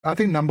I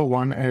think number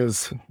one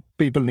is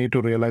people need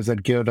to realize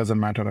that gear doesn't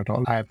matter at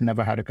all. I have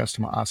never had a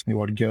customer ask me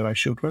what gear I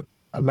shoot with.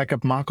 Like a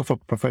mark of a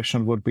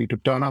professional would be to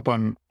turn up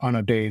on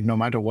a day, no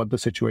matter what the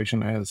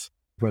situation is,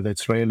 whether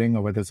it's raining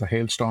or whether it's a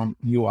hailstorm,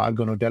 you are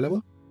going to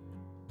deliver.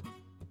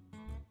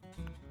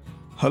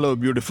 Hello,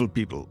 beautiful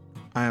people.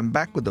 I am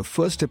back with the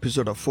first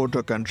episode of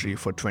Photo Country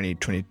for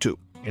 2022.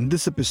 In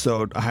this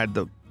episode, I had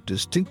the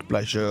distinct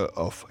pleasure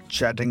of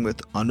chatting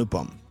with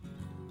Anupam,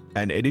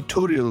 an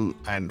editorial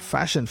and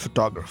fashion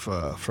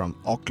photographer from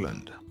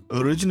Auckland.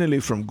 Originally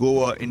from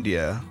Goa,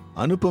 India,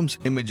 Anupam's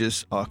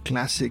images are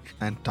classic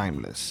and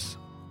timeless.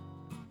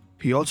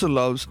 He also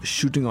loves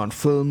shooting on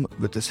film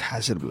with his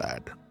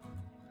Hasselblad.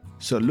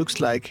 So it looks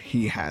like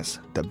he has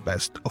the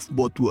best of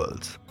both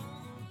worlds.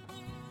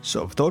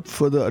 So without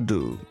further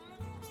ado,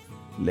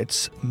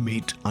 let's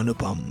meet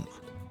Anupam.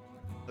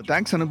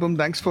 Thanks, Anupam.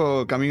 Thanks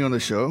for coming on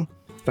the show.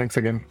 Thanks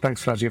again.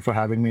 Thanks, Rajiv, for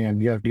having me. And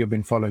yeah, you've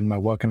been following my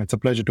work, and it's a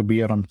pleasure to be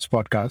here on this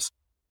podcast.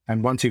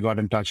 And once you got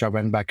in touch, I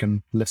went back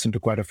and listened to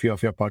quite a few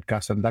of your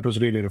podcasts, and that was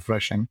really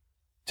refreshing.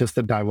 Just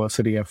the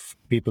diversity of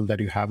people that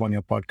you have on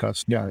your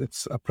podcast. Yeah,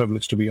 it's a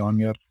privilege to be on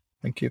here.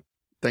 Thank you.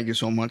 Thank you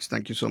so much.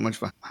 Thank you so much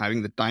for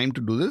having the time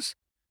to do this.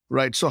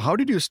 Right. So how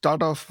did you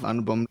start off,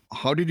 Anupam?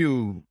 How did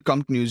you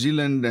come to New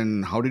Zealand,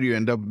 and how did you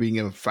end up being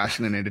a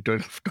fashion and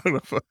editorial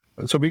photographer?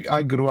 So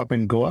I grew up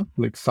in Goa,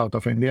 like south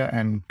of India,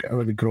 and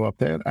we grew up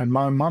there. And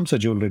my mom's a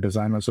jewelry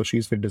designer, so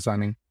she's been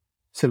designing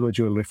silver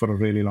jewelry for a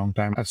really long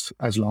time.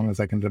 As long as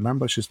I can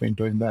remember, she's been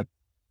doing that.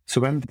 So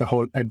when the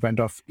whole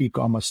advent of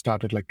e-commerce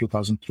started, like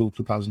 2002,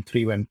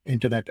 2003, when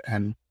internet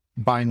and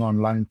buying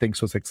online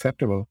things was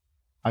acceptable,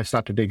 I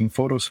started taking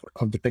photos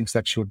of the things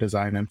that she would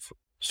design. And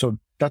so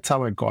that's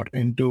how I got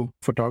into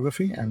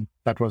photography, and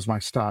that was my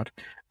start.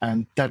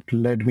 And that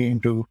led me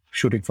into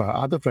shooting for her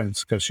other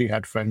friends, because she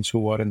had friends who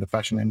were in the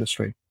fashion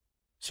industry.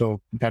 So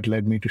that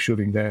led me to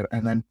shooting there.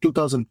 And then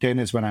 2010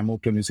 is when I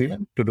moved to New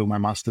Zealand to do my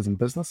master's in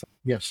business.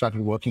 Yeah,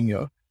 started working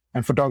here.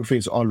 And photography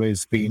has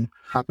always been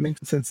happening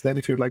since then,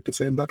 if you'd like to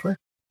say it that way.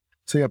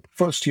 So yeah,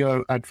 first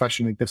year at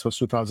Fashion Week, this was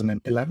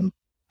 2011.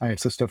 I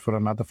assisted for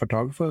another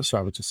photographer. So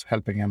I was just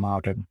helping him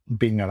out and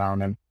being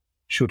around and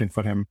shooting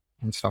for him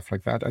and stuff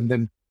like that. And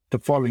then the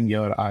following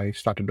year, I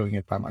started doing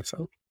it by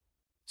myself.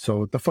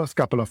 So the first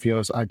couple of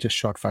years, I just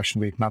shot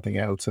Fashion Week, nothing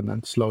else. And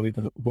then slowly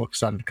the work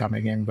started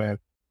coming in, where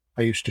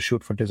I used to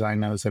shoot for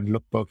designers and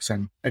lookbooks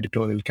and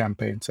editorial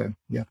campaigns. And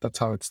yeah, that's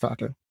how it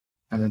started.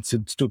 And then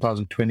since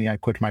 2020, I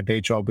quit my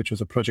day job, which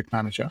was a project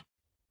manager.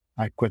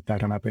 I quit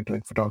that, and I've been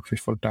doing photography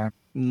full time.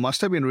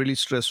 Must have been really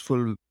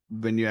stressful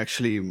when you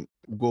actually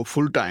go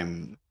full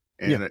time.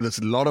 And Yeah. there's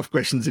a lot of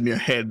questions in your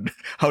head.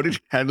 How did you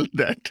handle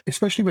that?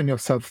 Especially when you're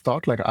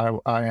self-taught, like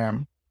I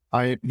am.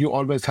 You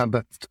always have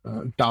that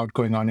doubt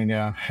going on in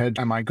your head.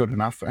 Am I good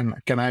enough?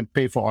 And can I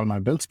pay for all my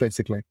bills,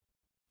 basically?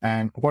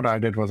 And what I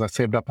did was I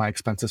saved up my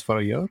expenses for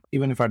a year.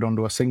 Even if I don't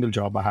do a single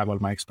job, I have all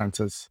my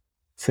expenses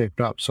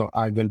saved up, so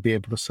I will be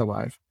able to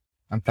survive.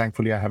 And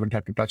thankfully, I haven't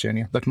had to touch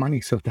any of that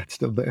money, so that's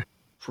still there.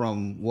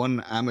 From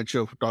one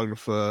amateur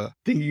photographer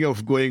thinking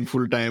of going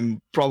full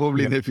time,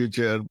 probably in the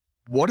future,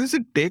 what does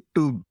it take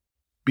to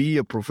be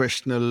a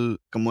professional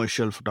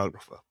commercial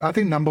photographer? I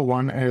think number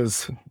one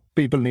is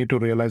people need to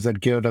realize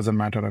that gear doesn't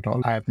matter at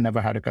all. I have never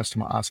had a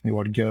customer ask me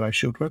what gear I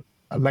shoot with.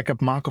 Like a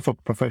mark of a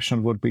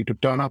professional would be to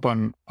turn up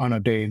on a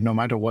day, no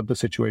matter what the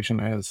situation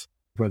is,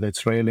 whether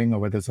it's raining or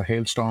whether it's a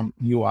hailstorm,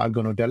 you are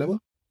going to deliver.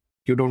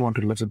 You don't want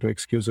to listen to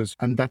excuses.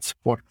 And that's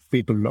what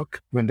people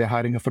look when they're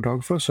hiring a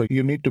photographer. So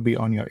you need to be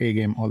on your A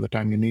game all the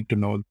time. You need to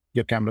know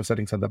your camera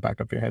settings at the back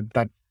of your head.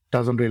 That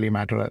doesn't really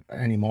matter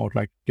anymore.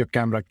 Like, your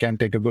camera can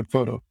take a good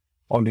photo.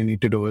 All you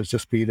need to do is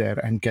just be there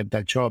and get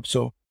that job.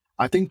 So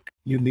I think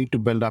you need to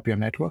build up your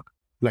network,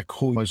 like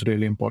who is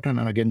really important.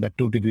 And again, that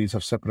 2 degrees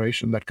of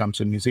separation that comes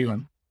in New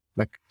Zealand,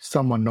 like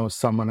someone knows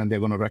someone and they're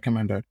going to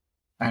recommend it.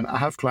 And I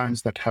have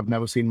clients that have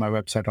never seen my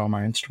website or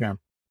my Instagram.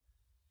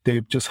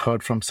 They've just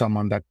heard from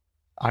someone that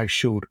I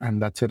shoot,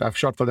 and that's it. I've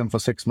shot for them for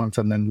 6 months,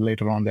 and then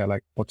later on, they're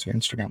like, what's your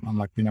Instagram? I'm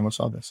like, we never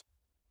saw this.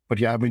 But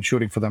yeah, I've been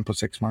shooting for them for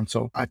 6 months.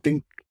 So I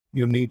think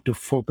you need to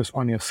focus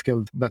on your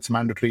skills. That's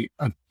mandatory.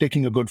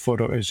 Taking a good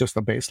photo is just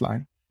the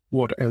baseline.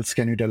 What else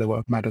can you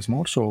deliver matters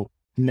more. So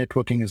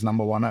networking is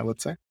number one, I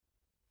would say.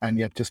 And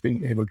yet just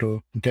being able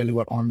to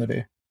deliver on the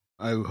day.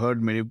 I've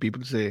heard many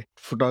people say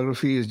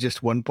photography is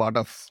just one part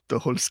of the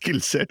whole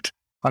skill set.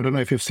 I don't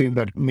know if you've seen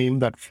that meme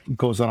that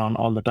goes around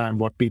all the time,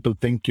 what people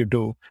think you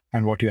do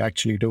and what you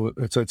actually do.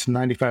 So it's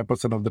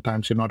 95% of the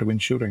times you're not even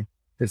shooting.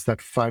 It's that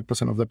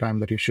 5% of the time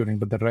that you're shooting,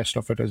 but the rest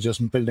of it is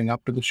just building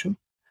up to the shoot.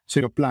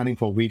 So you're planning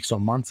for weeks or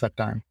months at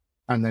time,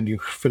 and then you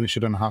finish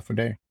it in half a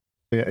day.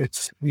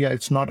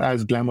 It's not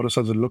as glamorous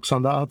as it looks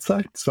on the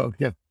outside. So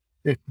yeah,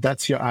 if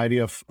that's your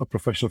idea of a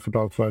professional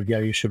photographer, yeah,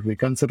 you should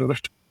reconsider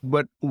it.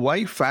 But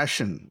why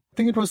fashion? I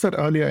think it was that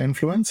earlier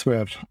influence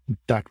where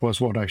that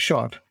was what I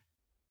shot.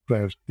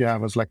 Where, yeah, I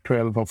was like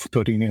 12 or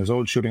 13 years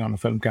old shooting on a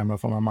film camera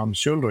for my mom's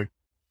jewelry.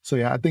 So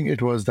yeah, I think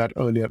it was that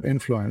earlier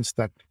influence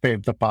that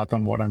paved the path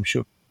on what I'm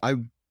shooting.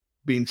 I've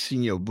been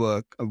seeing your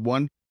work.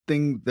 One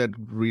thing that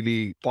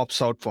really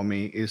pops out for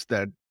me is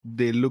that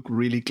they look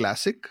really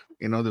classic.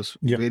 This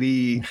Yeah.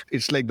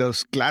 it's like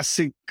those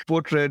classic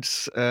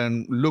portraits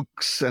and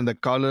looks and the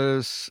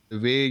colors, the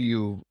way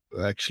you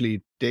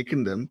actually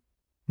taken them.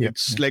 Yeah.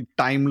 It's like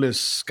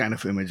timeless kind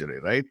of imagery,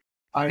 right?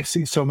 I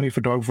see so many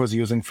photographers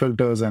using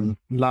filters and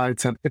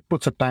lights, and it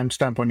puts a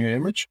timestamp on your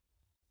image.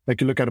 Like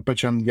you look at a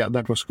picture and yeah,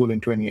 that was cool in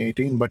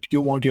 2018, but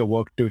you want your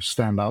work to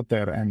stand out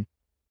there and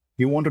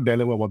you want to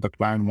deliver what the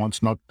client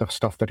wants, not the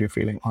stuff that you're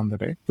feeling on the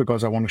day.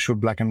 Because I want to shoot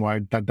black and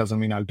white, that doesn't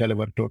mean I'll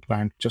deliver it to a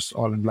client just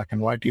all in black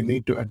and white. You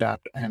need to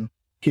adapt and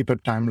keep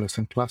it timeless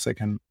and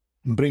classic and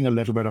bring a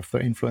little bit of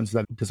the influence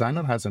that the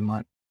designer has in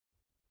mind.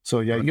 So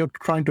yeah, you're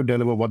trying to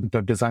deliver what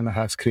the designer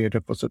has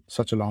created for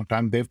such a long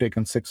time. They've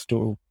taken 6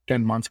 to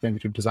 10 months maybe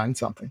to design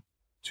something.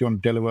 So you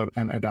want to deliver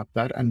and adapt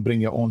that and bring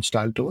your own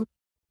style to it.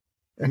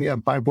 And yeah,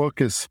 my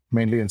work is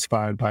mainly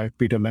inspired by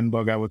Peter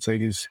Lindbergh. I would say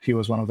he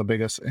was one of the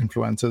biggest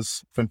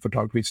influences when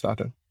photography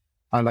started.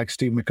 I like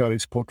Steve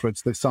McCurry's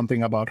portraits. There's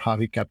something about how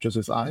he captures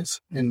his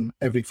eyes in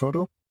every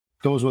photo.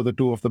 Those were the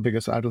two of the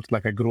biggest idols.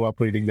 Like I grew up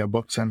reading their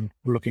books and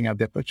looking at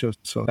their pictures.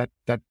 So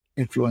that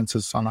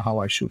influences on how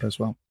I shoot as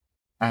well.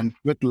 And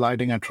with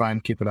lighting, I try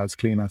and keep it as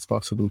clean as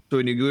possible. So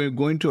when you're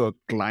going to a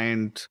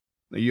client,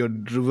 you're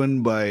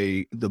driven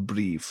by the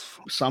brief.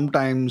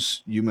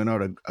 Sometimes you may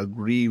not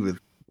agree with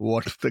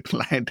what the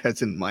client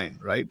has in mind,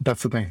 right?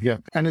 That's the thing, yeah.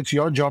 And it's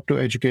your job to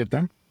educate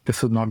them.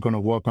 This is not going to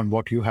work on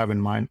what you have in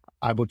mind.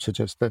 I would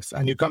suggest this.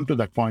 And you come to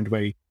that point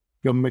where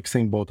you're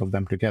mixing both of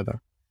them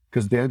together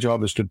because their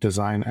job is to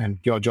design and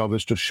your job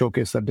is to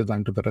showcase that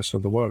design to the rest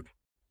of the world.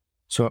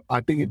 So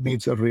I think it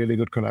needs a really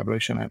good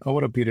collaboration. And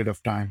over a period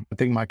of time, I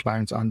think my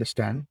clients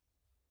understand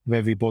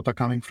where we both are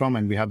coming from.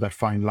 And we have that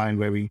fine line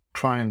where we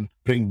try and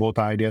bring both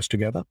ideas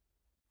together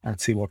and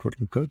see what would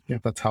look good. Yeah,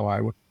 that's how I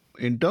would.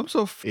 In terms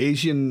of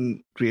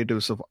Asian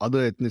creatives of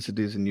other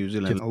ethnicities in New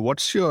Zealand,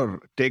 what's your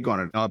take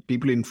on it? Are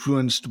people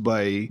influenced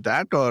by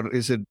that, or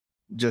is it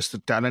just the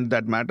talent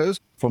that matters?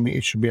 For me,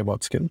 it should be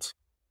about skills.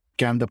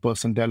 Can the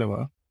person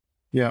deliver?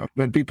 Yeah,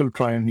 when people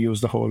try and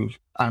use the whole,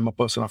 I'm a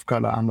person of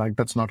color, I'm like,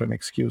 that's not an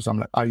excuse. I'm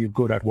like, are you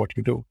good at what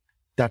you do?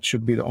 That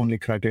should be the only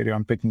criteria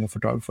I'm picking a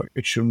photographer.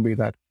 It shouldn't be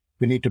that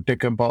we need to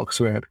tick a box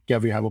where, yeah,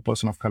 we have a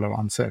person of color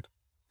on set.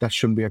 That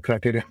shouldn't be a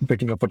criteria I'm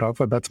picking a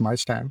photographer. That's my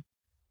stand.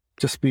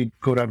 Just be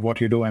good at what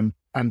you do and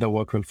the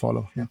work will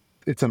follow. Yeah,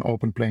 it's an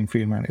open playing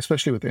field, man,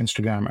 especially with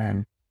Instagram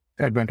and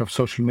advent of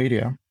social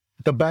media.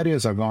 The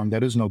barriers are gone.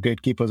 There is no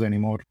gatekeepers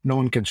anymore. No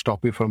one can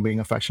stop you from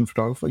being a fashion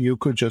photographer. You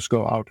could just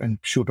go out and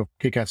shoot a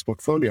kick-ass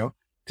portfolio.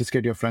 Just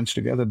get your friends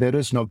together. There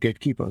is no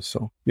gatekeepers.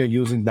 So you're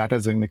using that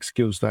as an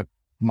excuse that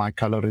my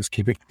color is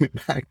keeping me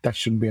back. That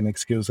shouldn't be an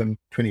excuse in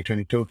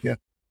 2022. Yeah.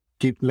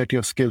 Let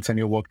your skills and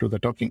your work do the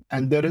talking.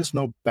 And there is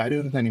no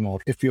barriers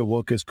anymore. If your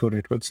work is good,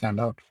 it will stand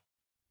out.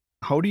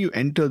 How do you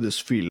enter this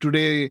field?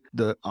 Today,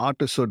 the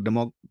art is so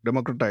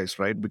democratized,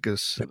 right?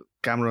 Because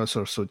cameras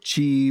are so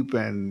cheap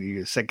and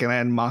the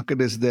second-hand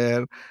market is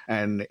there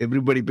and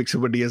everybody picks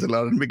up a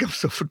DSLR and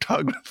becomes a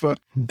photographer.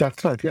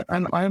 That's right. Yeah.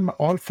 And I'm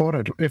all for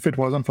it. If it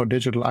wasn't for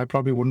digital, I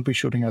probably wouldn't be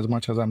shooting as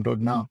much as I'm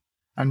doing now.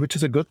 And which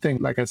is a good thing.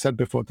 Like I said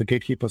before, the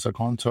gatekeepers are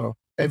gone. So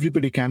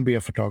everybody can be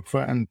a photographer.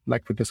 And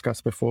like we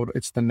discussed before,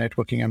 it's the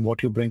networking and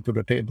what you bring to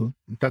the table.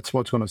 That's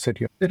what's going to sit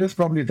here. It is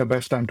probably the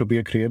best time to be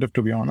a creative,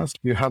 to be honest.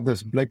 You have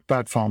this big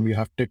platform, you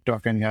have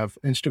TikTok and you have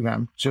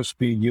Instagram. Just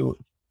be you,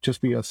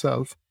 just be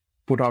yourself,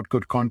 put out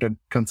good content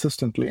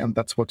consistently. And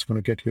that's what's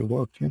going to get you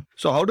work. Yeah.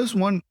 So how does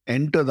one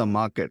enter the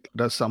market?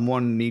 Does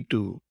someone need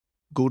to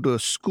go to a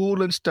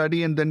school and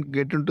study and then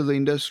get into the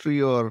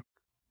industry, or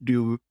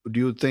do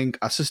you think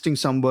assisting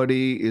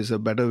somebody is a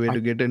better way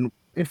to get in?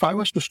 If I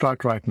was to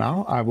start right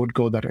now, I would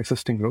go that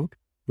assisting route,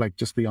 like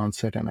just be on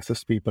set and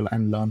assist people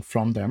and learn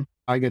from them.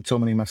 I get so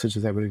many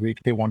messages every week.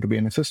 They want to be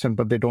an assistant,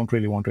 but they don't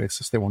really want to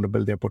assist. They want to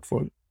build their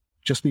portfolio.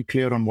 Just be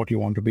clear on what you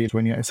want to be.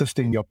 When you're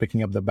assisting, you're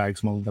picking up the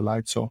bags, moving the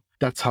lights. So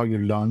that's how you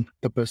learn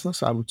the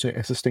business. I would say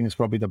assisting is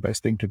probably the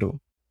best thing to do.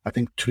 I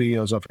think 3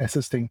 years of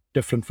assisting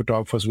different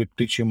photographers would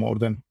teach you more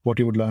than what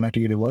you would learn at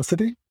a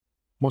university.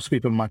 Most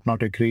people might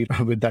not agree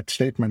with that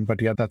statement,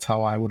 but yeah, that's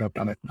how I would have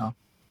done it now.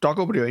 Talk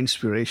about your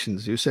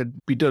inspirations. You said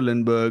Peter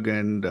Lindbergh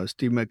and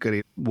Steve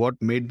McCurry. What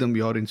made them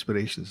your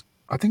inspirations?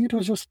 I think it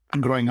was just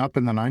growing up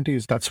in the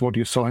 90s. That's what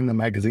you saw in the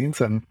magazines.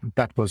 And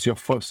that was your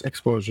first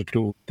exposure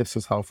to this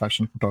is how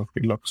fashion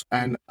photography looks.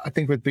 And I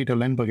think with Peter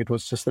Lindbergh, it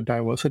was just the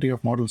diversity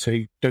of models. So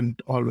he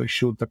didn't always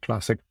shoot the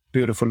classic,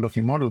 beautiful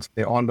looking models.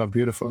 They all are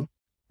beautiful.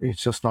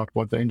 It's just not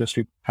what the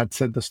industry had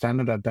set the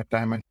standard at that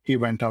time. And he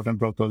went out and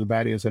broke those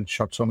barriers and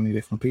shot so many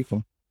different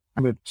people.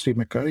 And with Steve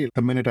McCurry,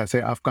 the minute I say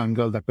Afghan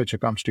girl, that picture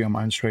comes to your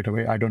mind straight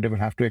away. I don't even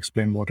have to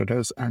explain what it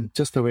is. And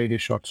just the way he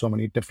shot so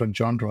many different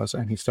genres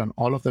and he's done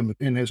all of them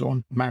in his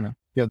own manner.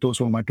 Yeah, those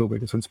were my two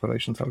biggest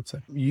inspirations, I would say.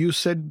 You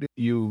said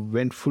you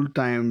went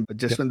full-time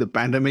just when the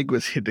pandemic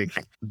was hitting.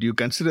 Do you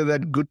consider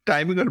that good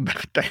timing or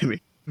bad timing?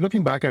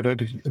 Looking back at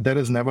it, there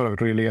is never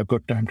really a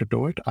good time to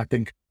do it. I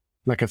think,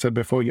 like I said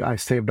before, I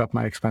saved up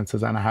my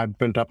expenses and I had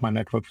built up my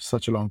network for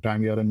such a long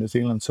time here in New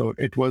Zealand. So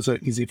it was an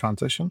easy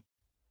transition.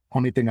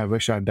 Only thing I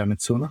wish I had done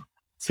it sooner.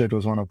 So it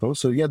was one of those.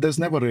 So yeah, there's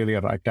never really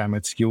a right time.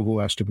 It's you who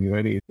has to be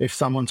ready. If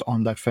someone's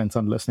on that fence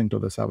and listening to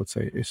this, I would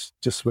say it's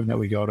just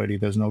whenever you're ready.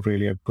 There's no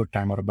really a good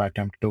time or a bad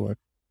time to do it.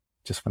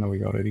 Just whenever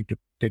you're ready to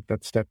take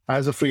that step.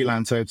 As a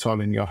freelancer, it's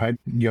all in your head.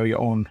 You're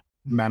your own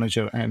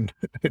manager and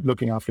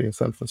looking after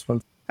yourself as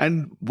well.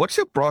 And what's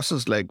your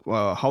process like?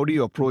 How do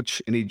you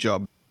approach any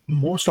job?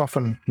 Most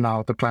often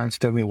now, the clients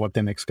tell me what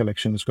their next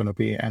collection is going to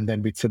be, and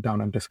then we sit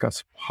down and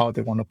discuss how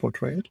they want to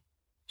portray it.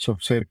 So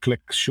say a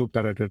click shoot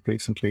that I did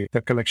recently,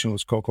 their collection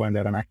was Coco and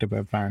they're an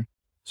activewear brand.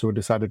 So we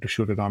decided to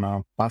shoot it on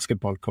a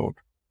basketball court.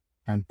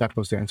 And that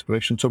was the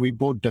inspiration. So we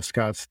both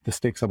discussed, this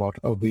takes about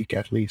a week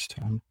at least,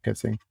 I'm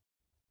guessing.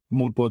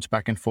 Mood boards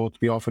back and forth.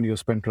 We often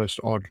use Pinterest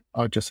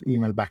or just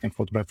email back and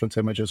forth reference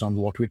images on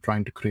what we're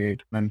trying to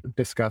create and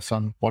discuss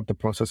on what the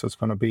process is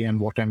going to be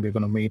and what time we're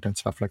going to meet and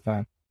stuff like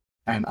that.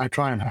 And I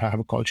try and have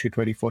a call sheet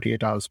ready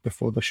 48 hours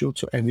before the shoot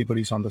so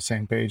everybody's on the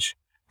same page.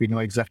 We know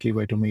exactly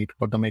where to meet,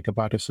 what the makeup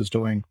artist is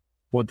doing,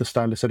 what the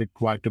stylist is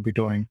required to be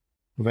doing,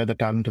 where the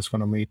talent is going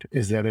to meet.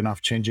 Is there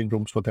enough changing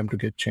rooms for them to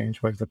get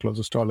changed? Where's the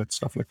closest toilet?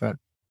 Stuff like that.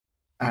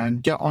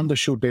 And yeah, on the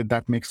shoot day,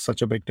 that makes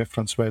such a big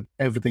difference where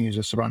everything is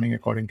just running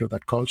according to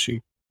that call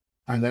sheet.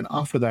 And then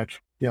after that,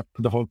 yeah,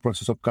 the whole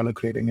process of color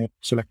grading it,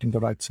 selecting the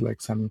right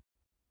selects, and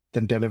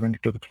then delivering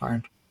it to the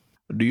client.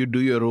 Do you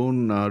do your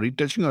own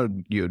retouching or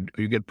you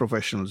get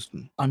professionals?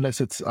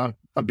 Unless it's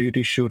a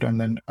beauty shoot and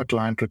then a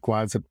client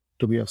requires it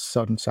to be a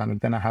certain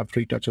standard, then I have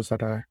retouchers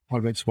that I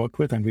always work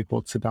with, and we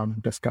both sit down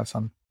and discuss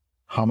on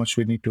how much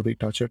we need to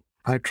retouch it.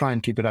 I try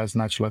and keep it as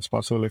natural as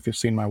possible. If you've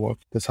seen my work,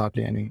 there's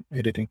hardly any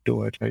editing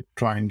to it. I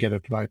try and get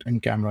it right in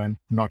camera and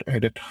not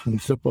edit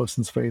the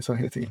person's face or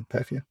anything like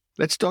that. Yeah.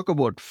 Let's talk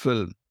about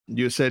film.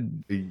 You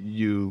said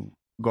you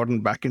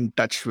gotten back in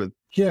touch with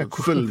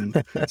film.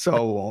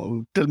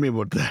 So tell me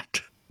about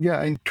that.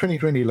 Yeah, in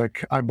 2020,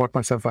 I bought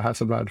myself a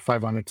Hasselblad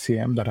 500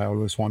 cm that I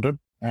always wanted.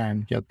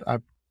 And yet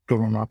I've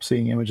grown up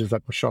seeing images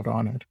that were shot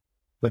on it.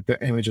 Like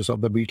the images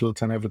of the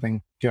Beatles and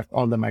everything. Yeah,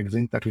 all the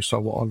magazines that we saw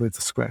were always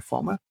a square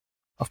format.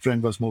 A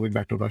friend was moving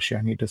back to Russia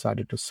and he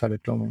decided to sell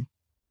it to me.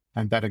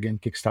 And that again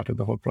kickstarted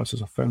the whole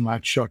process of film.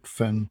 I'd shot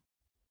film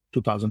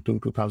 2002,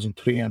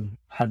 2003 and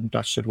hadn't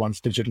touched it once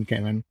digital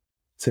came in.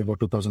 Say about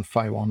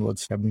 2005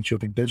 onwards, I've been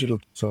shooting digital.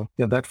 So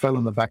yeah, that fell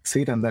on the back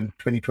seat. And then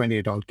 2020,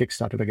 it all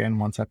kickstarted again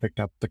once I picked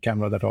up the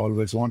camera that I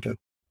always wanted.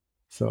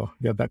 So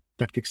yeah, that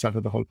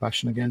kickstarted the whole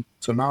passion again.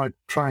 So now I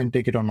try and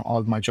take it on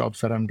all my jobs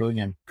that I'm doing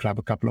and grab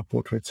a couple of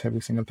portraits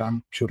every single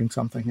time shooting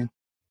something. Yeah.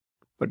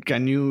 But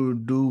can you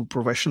do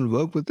professional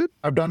work with it?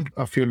 I've done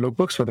a few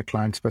lookbooks where the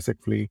client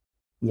specifically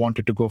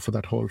wanted to go for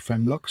that whole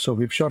film look. So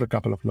we've shot a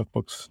couple of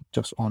lookbooks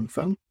just on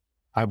film.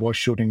 I was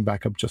shooting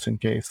backup just in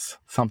case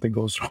something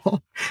goes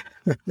wrong,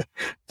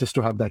 just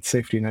to have that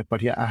safety net.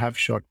 But yeah, I have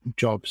shot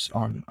jobs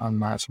on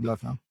my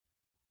Hasselblad now.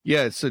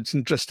 Yeah, it's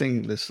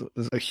interesting. There's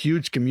a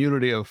huge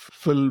community of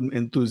film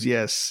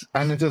enthusiasts.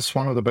 And it is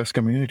one of the best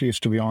communities,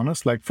 to be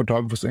honest. Like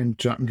photographers in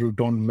general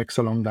don't mix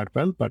along that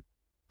well, but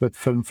with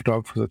film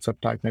photographers, it's a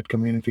tight-knit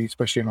community,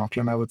 especially in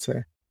Auckland, I would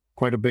say.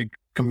 Quite a big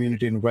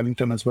community in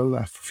Wellington as well. I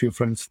have a few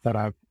friends that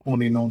I've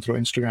only known through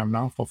Instagram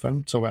now for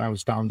film. So when I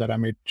was down there, I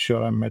made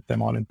sure I met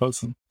them all in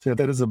person. So yeah,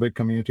 there is a big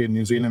community in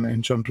New Zealand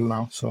in general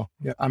now. So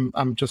yeah,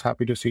 I'm just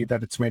happy to see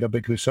that it's made a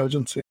big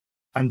resurgence.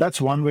 And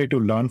that's one way to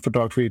learn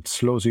photography. It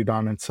slows you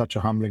down in such a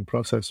humbling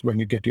process. When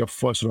you get your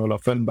first roll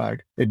of film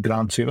back, it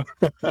grounds you.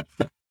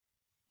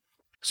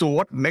 So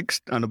what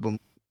next, Anupam?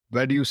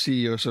 Where do you see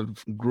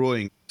yourself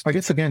growing? I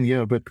guess again,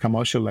 yeah, with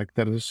commercial,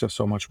 there is just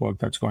so much work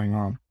that's going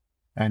on.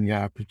 And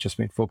yeah, I've just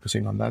been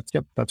focusing on that.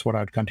 Yep, that's what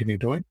I'd continue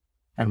doing.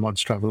 And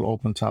once travel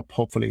opens up,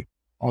 hopefully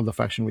all the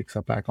fashion weeks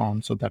are back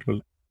on. So that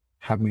will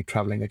have me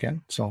traveling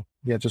again. So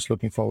yeah, just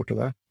looking forward to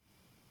that.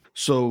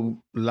 So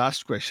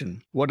last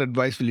question, what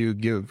advice will you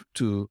give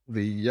to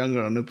the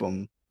younger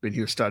Anupam when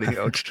you're starting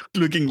out,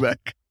 looking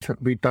back?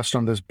 We touched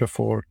on this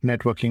before,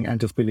 networking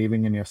and just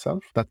believing in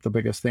yourself. That's the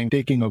biggest thing.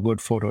 Taking a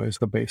good photo is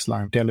the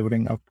baseline.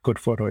 Delivering a good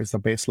photo is the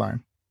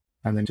baseline.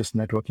 And then just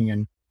networking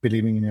and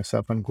believing in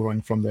yourself and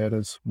growing from there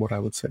is what I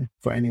would say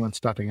for anyone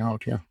starting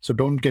out. Yeah. So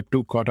don't get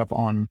too caught up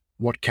on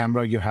what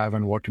camera you have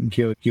and what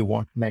gear you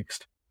want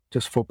next.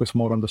 Just focus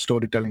more on the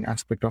storytelling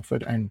aspect of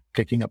it and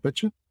taking a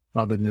picture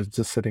rather than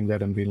just sitting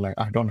there and being like,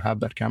 I don't have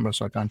that camera,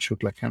 so I can't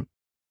shoot like him.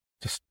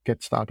 Just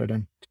get started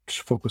and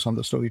just focus on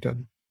the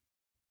storytelling.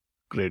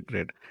 Great.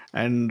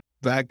 And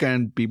where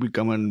can people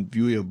come and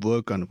view your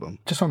work, Anupam?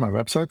 Just on my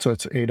website. So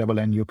it's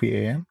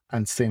ANNUPAM,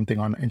 and same thing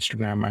on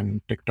Instagram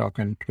and TikTok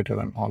and Twitter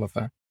and all of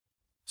that.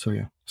 So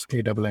yeah, it's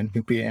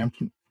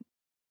ANNUPAM.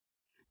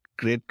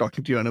 Great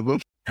talking to you,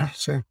 Anupam.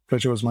 So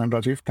pleasure was mine,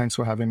 Rajiv. Thanks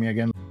for having me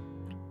again.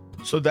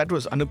 So that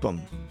was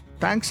Anupam.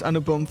 Thanks,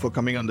 Anupam, for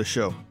coming on the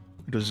show.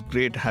 It was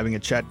great having a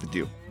chat with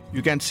you.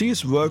 You can see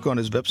his work on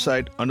his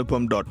website,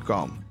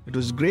 anupam.com. It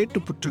was great to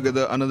put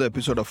together another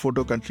episode of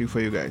Photo Country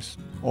for you guys,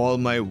 all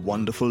my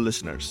wonderful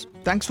listeners.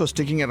 Thanks for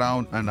sticking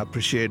around and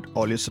appreciate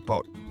all your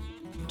support.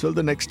 Till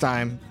the next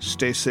time,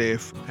 stay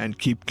safe and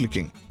keep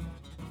clicking.